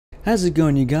How's it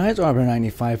going, you guys?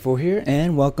 Arbor954 here,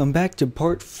 and welcome back to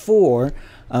part 4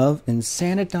 of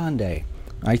Insanidade.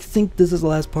 I think this is the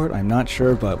last part, I'm not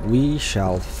sure, but we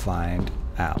shall find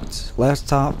out. Last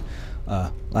time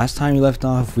we left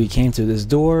off, we came to this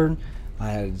door. I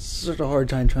had such a hard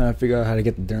time trying to figure out how to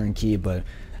get the darn key, but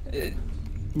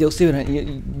you'll see what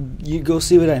you go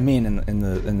see what I mean in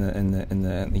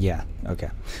the yeah, okay.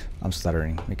 I'm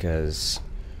stuttering because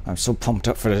I'm so pumped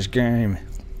up for this game.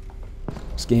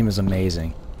 This game is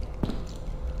amazing.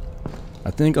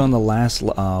 I think on the last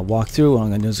walkthrough, what I'm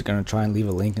going to do is going to try and leave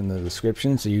a link in the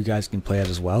description so you guys can play it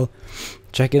as well.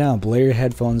 Check it out. Blare your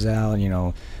headphones out,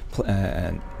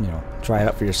 and try it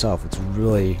out for yourself. It's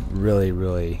really, really,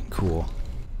 really cool.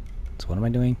 So what am I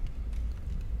doing?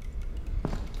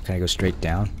 Can I go straight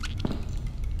down?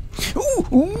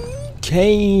 Ooh,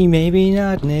 okay, maybe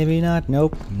not,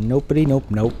 nope, nobody,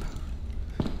 nope.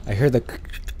 I heard the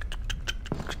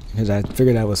because I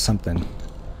figured that was something. God,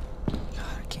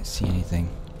 I can't see anything.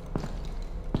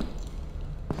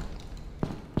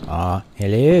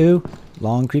 Hello?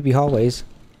 Long, creepy hallways.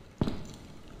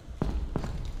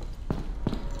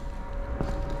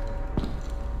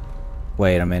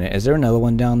 Wait a minute, is there another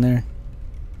one down there?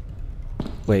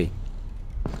 Wait.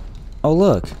 Oh,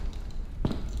 look.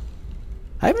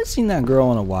 I haven't seen that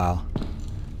girl in a while.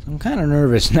 I'm kind of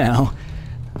nervous now.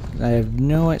 I have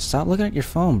no idea. Stop looking at your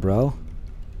phone, bro.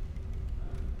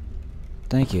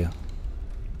 Thank you.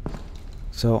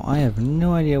 So I have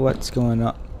no idea what's going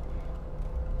on.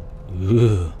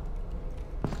 Ugh.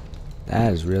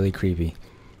 That is really creepy.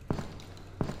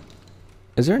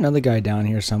 Is there another guy down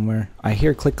here somewhere? I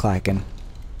hear click-clacking.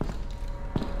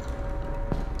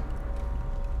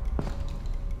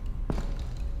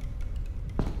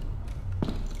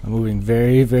 I'm moving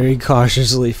very, very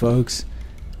cautiously, folks.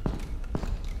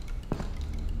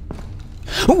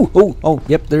 Oh,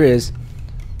 yep, there is.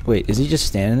 Wait, is he just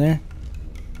standing there?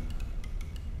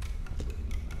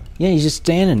 Yeah, he's just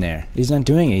standing there. He's not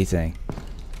doing anything.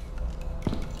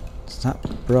 Stop,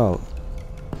 bro.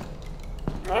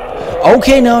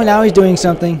 Okay, no, now he's doing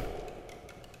something.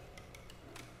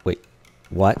 Wait,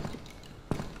 what?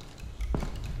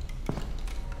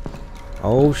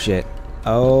 Oh shit.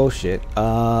 Oh shit.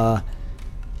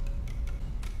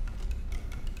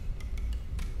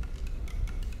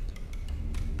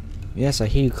 Yes, I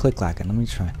hear you click-clacking. Let me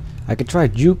try. I could try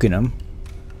juking him.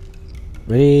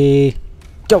 Ready?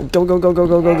 Go, go, go, go, go,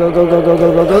 go, go, go, go, go, go,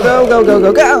 go, go, go, go, go,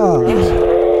 go,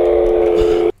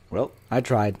 go. Well, I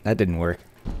tried. That didn't work.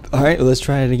 Alright, well, let's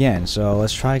try it again. So,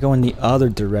 let's try going the other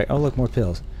direct. Oh, look, more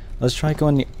pills. Let's try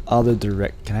going the other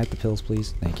direct. Can I have the pills,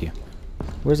 please? Thank you.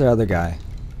 Where's the other guy?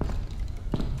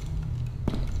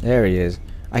 There he is.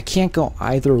 I can't go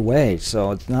either way,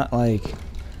 so it's not like...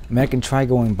 I mean, I can try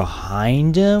going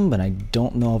behind him, but I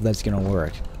don't know if that's gonna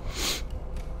work.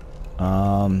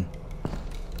 Let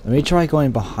me try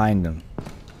going behind him.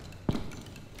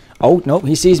 Oh, nope,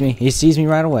 he sees me. He sees me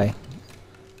right away.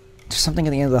 There's something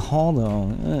at the end of the hall,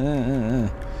 though.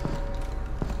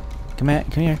 Come here.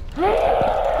 Come here.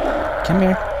 Come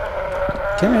here.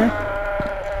 Come here.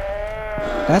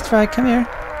 That's right, come here.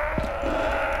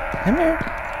 Come here.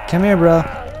 Come here, bro.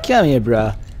 Come here,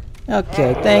 bro.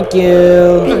 Okay, thank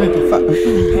you.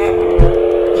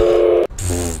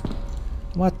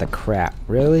 What the crap?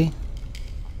 Really?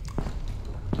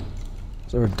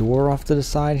 Is there a door off to the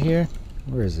side here?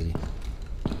 Where is he?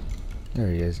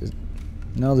 There he is.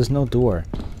 No, there's no door.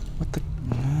 What the?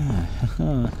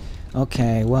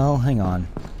 Okay, well, hang on.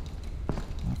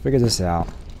 I'll figure this out.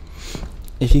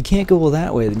 If you can't go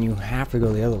that way, then you have to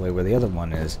go the other way where the other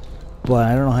one is. But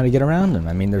I don't know how to get around him.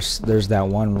 I mean, there's that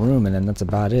one room, and then that's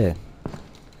about it.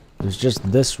 There's just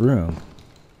this room.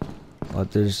 But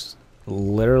there's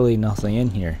literally nothing in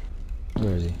here.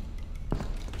 Where is he?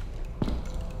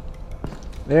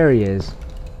 There he is.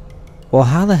 Well,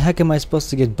 how the heck am I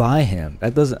supposed to get by him?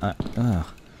 That doesn't... I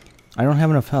don't have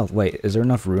enough health. Wait, is there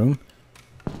enough room?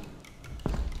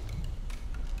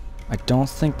 I don't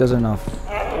think there's enough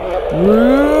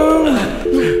room.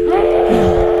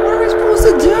 What am I supposed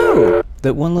to do?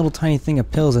 That one little tiny thing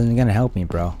of pills isn't gonna help me,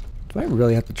 bro. Do I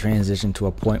really have to transition to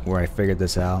a point where I figured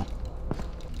this out?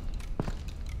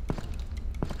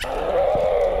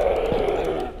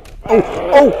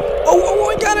 Oh,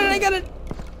 I got it!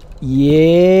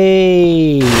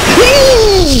 Yay!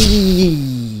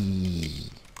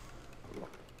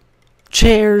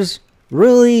 Chairs?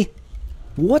 Really?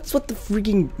 What's with the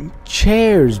freaking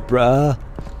chairs, bruh?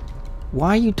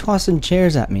 Why are you tossing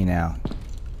chairs at me now?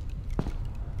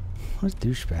 What a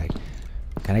douchebag.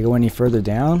 Can I go any further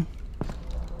down?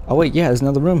 Oh wait, yeah, there's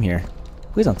another room here.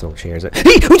 Please don't throw chairs at...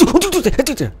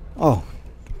 Oh!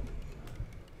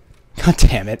 God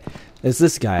damn it. It's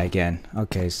this guy again.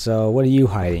 Okay, so what are you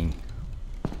hiding?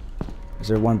 Is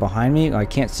there one behind me? Oh, I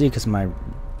can't see because my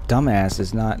dumbass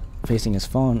is not facing his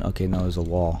phone. Okay, no, there's a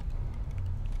wall.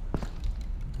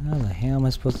 How the hell am I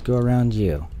supposed to go around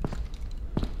you?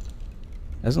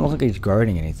 Doesn't look like he's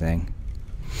guarding anything.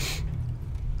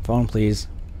 Phone, please.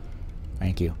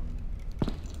 Thank you.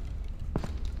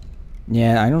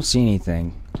 Yeah, I don't see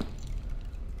anything.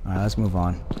 Alright, let's move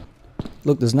on.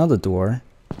 Look, there's another door.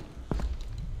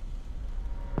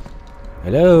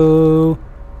 Hello?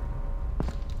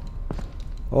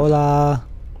 Hola?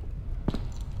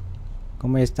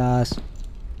 ¿Cómo estás?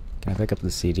 Can I pick up the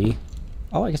CD?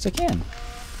 Oh, I guess I can.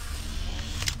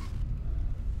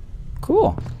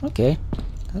 Cool. Okay.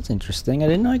 That's interesting. I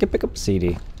didn't know I could pick up a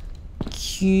CD.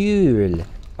 Cool.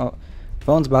 Oh,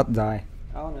 phone's about to die.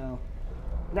 Oh no.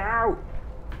 No!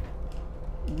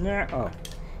 No! Oh.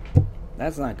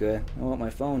 That's not good. I don't want my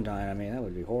phone dying. I mean, that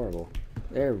would be horrible.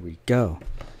 There we go.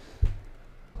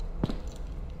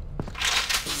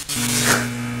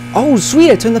 Oh,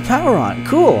 sweet! I turned the power on.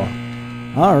 Cool.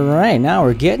 Alright, now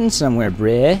we're getting somewhere,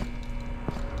 bruh.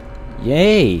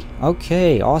 Yay!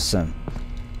 Okay, awesome.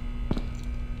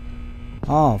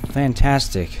 Oh,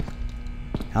 fantastic.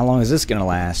 How long is this gonna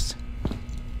last?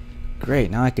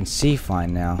 Great, now I can see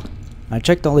fine now. I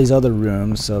checked all these other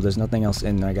rooms, so there's nothing else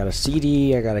in there. I got a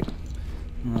CD, I got a...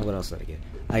 Oh, what else did I get?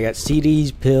 I got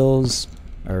CDs, pills,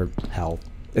 or health.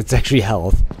 It's actually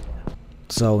health.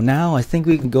 So now I think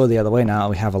we can go the other way now.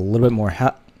 We have a little bit more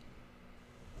health.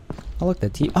 Oh, look,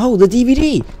 that oh, the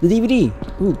DVD! The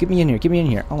DVD! Ooh, get me in here, get me in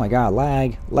here. Oh my god,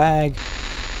 lag, lag.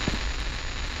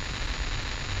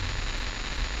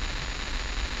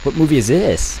 What movie is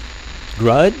this?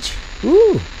 Grudge?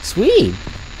 Ooh, sweet!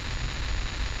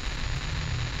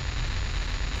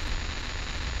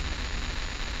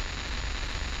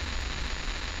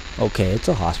 Okay, it's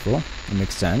a hospital. It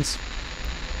makes sense.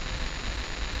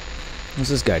 What's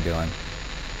this guy doing?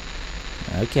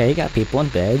 Okay, you got people in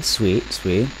bed. Sweet,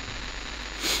 sweet.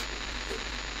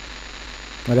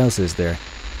 What else is there?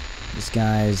 This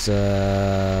guy's,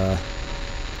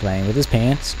 playing with his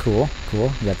pants. Cool,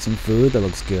 cool. You got some food that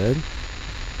looks good.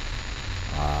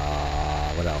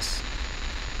 What else?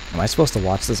 Am I supposed to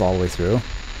watch this all the way through?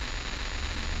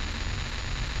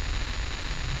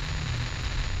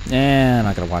 Nah, I'm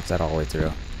not gonna watch that all the way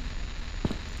through.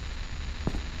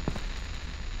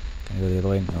 Can I go the other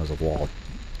way? No, there's a wall.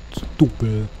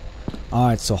 Stupid.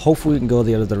 Alright, so hopefully we can go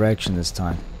the other direction this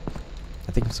time.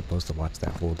 I think I'm supposed to watch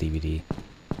that whole DVD.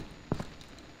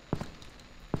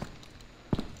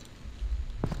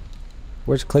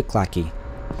 Where's Click Clacky?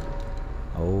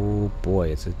 Oh boy,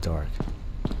 it's a dark.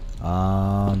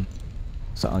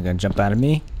 Something gonna jump out of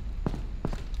me?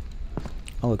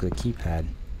 Oh, look at the keypad.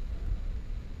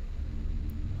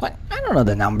 What? I don't know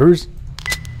the numbers.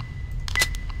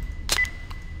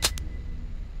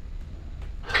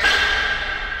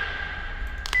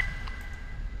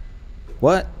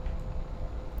 What?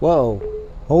 Whoa.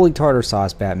 Holy tartar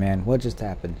sauce, Batman. What just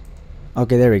happened?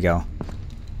 Okay, there we go.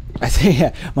 I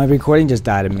think my recording just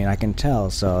died of me, and I can tell,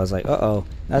 so I was like, uh-oh,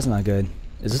 that's not good.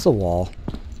 Is this a wall?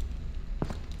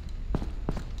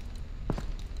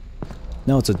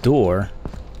 No, it's a door.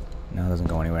 No, it doesn't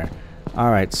go anywhere.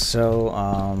 Alright,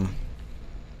 so,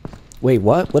 wait,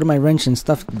 what? Where did my wrenching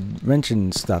stuff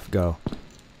go?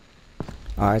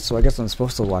 Alright, so I guess I'm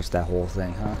supposed to watch that whole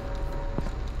thing, huh?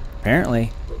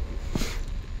 Apparently.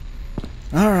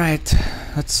 Alright,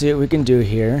 let's see what we can do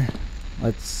here.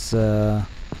 Let's,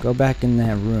 go back in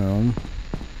that room.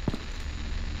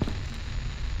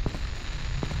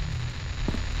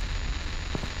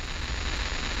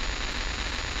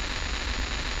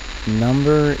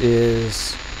 Number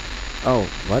is... Oh,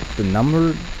 what? The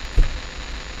number...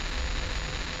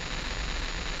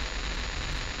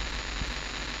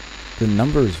 The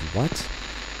number is what?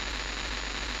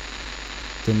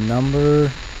 The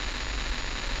number...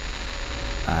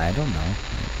 I don't know.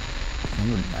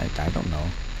 I don't know.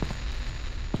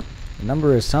 The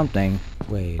number is something.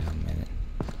 Wait a minute.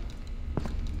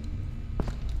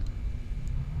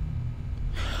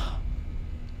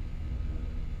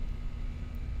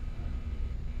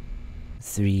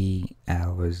 Three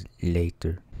hours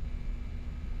later.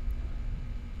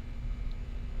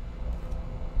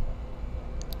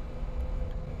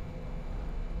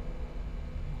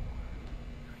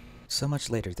 So much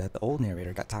later that the old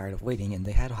narrator got tired of waiting and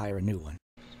they had to hire a new one.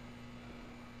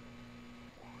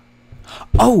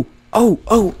 Oh! Oh!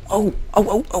 Oh! Oh! Oh!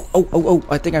 Oh! Oh! Oh! Oh! Oh!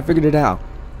 I think I figured it out.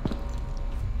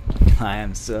 I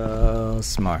am so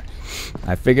smart.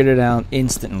 I figured it out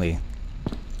instantly.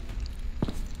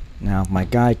 Now, if my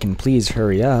guy can please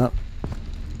hurry up.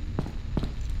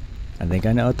 I think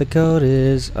I know what the code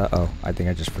is. Uh-oh, I think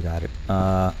I just forgot it.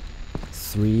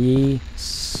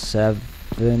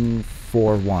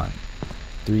 3741.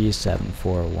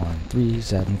 3741.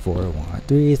 3741.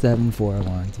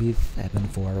 3741.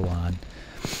 3741.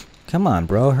 Come on,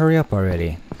 bro, hurry up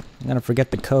already. I'm gonna forget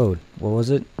the code. What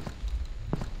was it?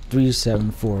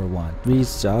 3741.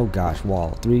 Oh gosh,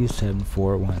 wall.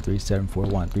 3741.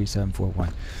 3741.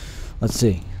 3741. Let's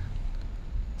see.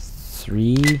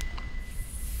 3,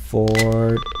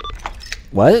 4.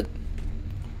 What?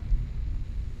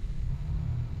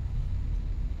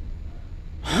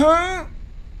 Huh?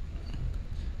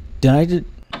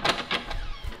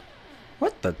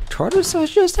 What the tortoise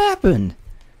just happened?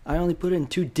 I only put in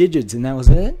 2 digits and that was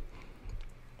it?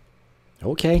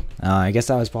 Okay. I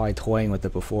guess I was probably toying with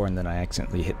it before and then I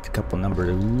accidentally hit a couple numbers.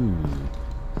 Ooh.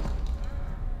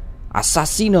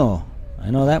 Assassino! I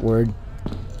know that word.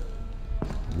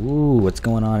 Ooh, what's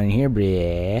going on in here,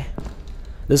 bruh?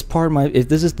 This part might, if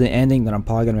this is the ending, then I'm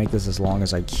probably gonna make this as long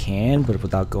as I can, but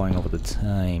without going over the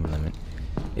time limit.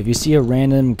 If you see a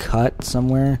random cut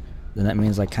somewhere, then that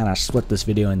means I kind of split this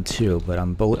video in 2. But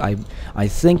I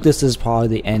think this is probably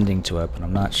the ending to it, but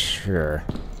I'm not sure.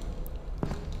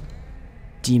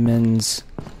 Demons,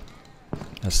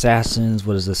 assassins.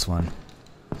 What is this one?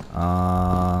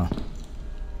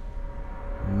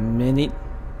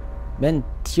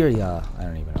 Menteria. I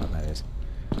don't even know what that is.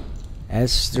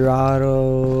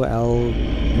 Estrado El.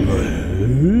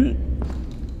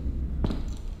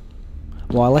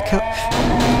 Well, I like how.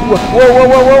 Whoa, whoa, whoa,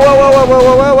 whoa, whoa, whoa,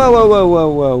 whoa, whoa, whoa, whoa,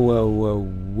 whoa, whoa, whoa,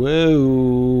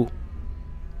 whoa.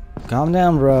 Calm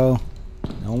down, bro.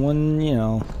 No one, you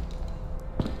know.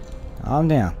 Calm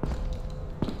down.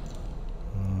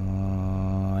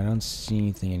 I don't see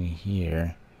anything in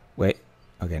here. Wait.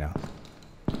 Okay, no.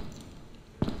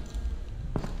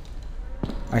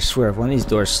 I swear, if one of these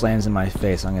doors slams in my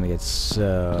face, I'm gonna get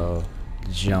so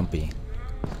jumpy.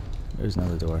 There's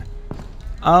another door.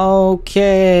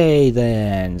 Okay,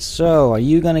 then. So, are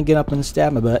you gonna get up and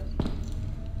stab my butt?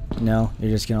 No,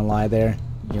 you're just gonna lie there.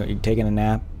 You're taking a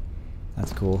nap.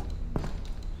 That's cool.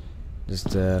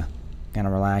 Just kind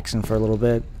of relaxing for a little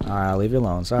bit. Alright, I'll leave you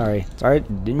alone. Sorry.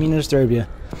 Didn't mean to disturb you.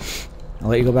 I'll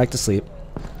let you go back to sleep.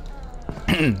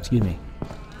 Excuse me.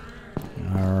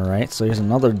 Alright, so here's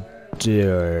another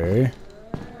door.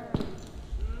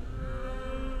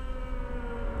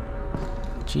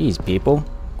 Jeez, people.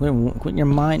 Quit your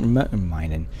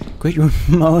minding. Quit your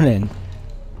moaning.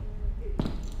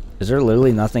 Is there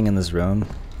literally nothing in this room?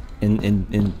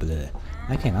 Bleh.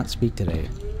 I cannot speak today.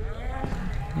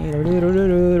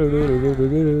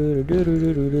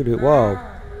 Whoa.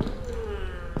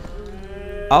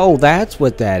 Oh, that's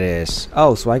what that is.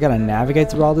 Oh, so I gotta navigate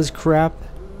through all this crap?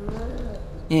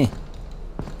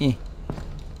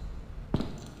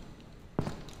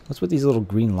 What's with these little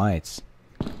green lights?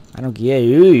 I don't get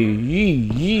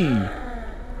it.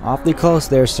 Awfully close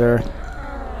there, sir.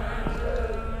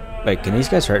 Wait, can these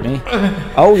guys hurt me?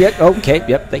 Oh, yep, okay,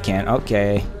 yep, they can.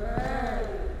 Okay.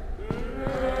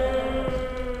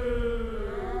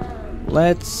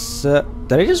 Let's,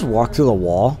 did I just walk through the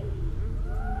wall?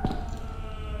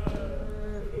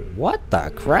 What the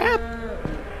crap?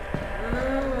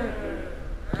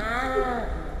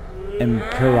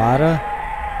 Imperata?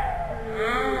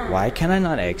 Why can I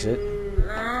not exit?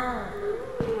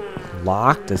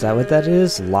 Locked? Is that what that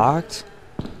is? Locked?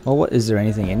 Well, what, is there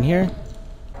anything in here?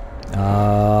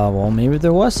 Well, maybe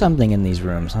there was something in these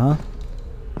rooms, huh?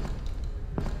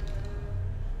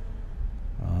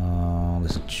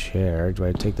 There's a chair. Do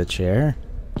I take the chair?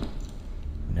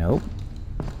 Nope.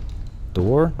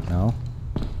 Door? No.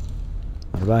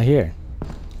 What about here?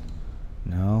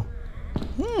 No.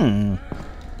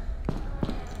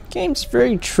 Game's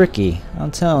very tricky,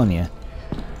 I'm telling you.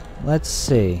 Let's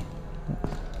see.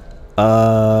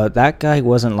 That guy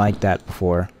wasn't like that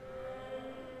before.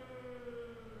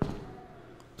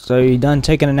 So you done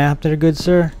taking a nap there, good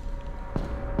sir?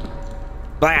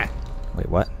 Blah! Wait,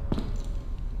 what?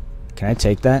 Can I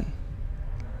take that?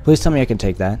 Please tell me I can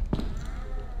take that.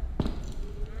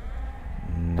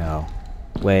 No.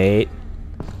 Wait.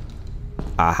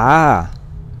 Aha!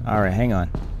 Alright, hang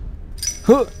on.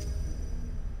 Huh!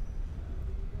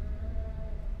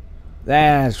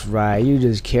 That's right, you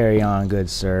just carry on, good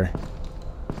sir.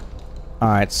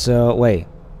 Alright, so, wait.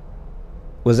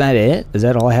 Was that it? Is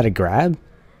that all I had to grab?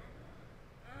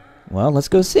 Well, let's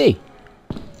go see.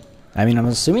 I mean, I'm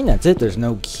assuming that's it. There's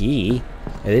no key.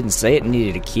 It didn't say it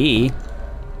needed a key.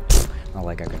 Not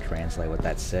like I could translate what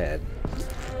that said.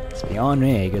 It's beyond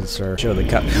me, good sir. Show the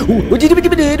cup.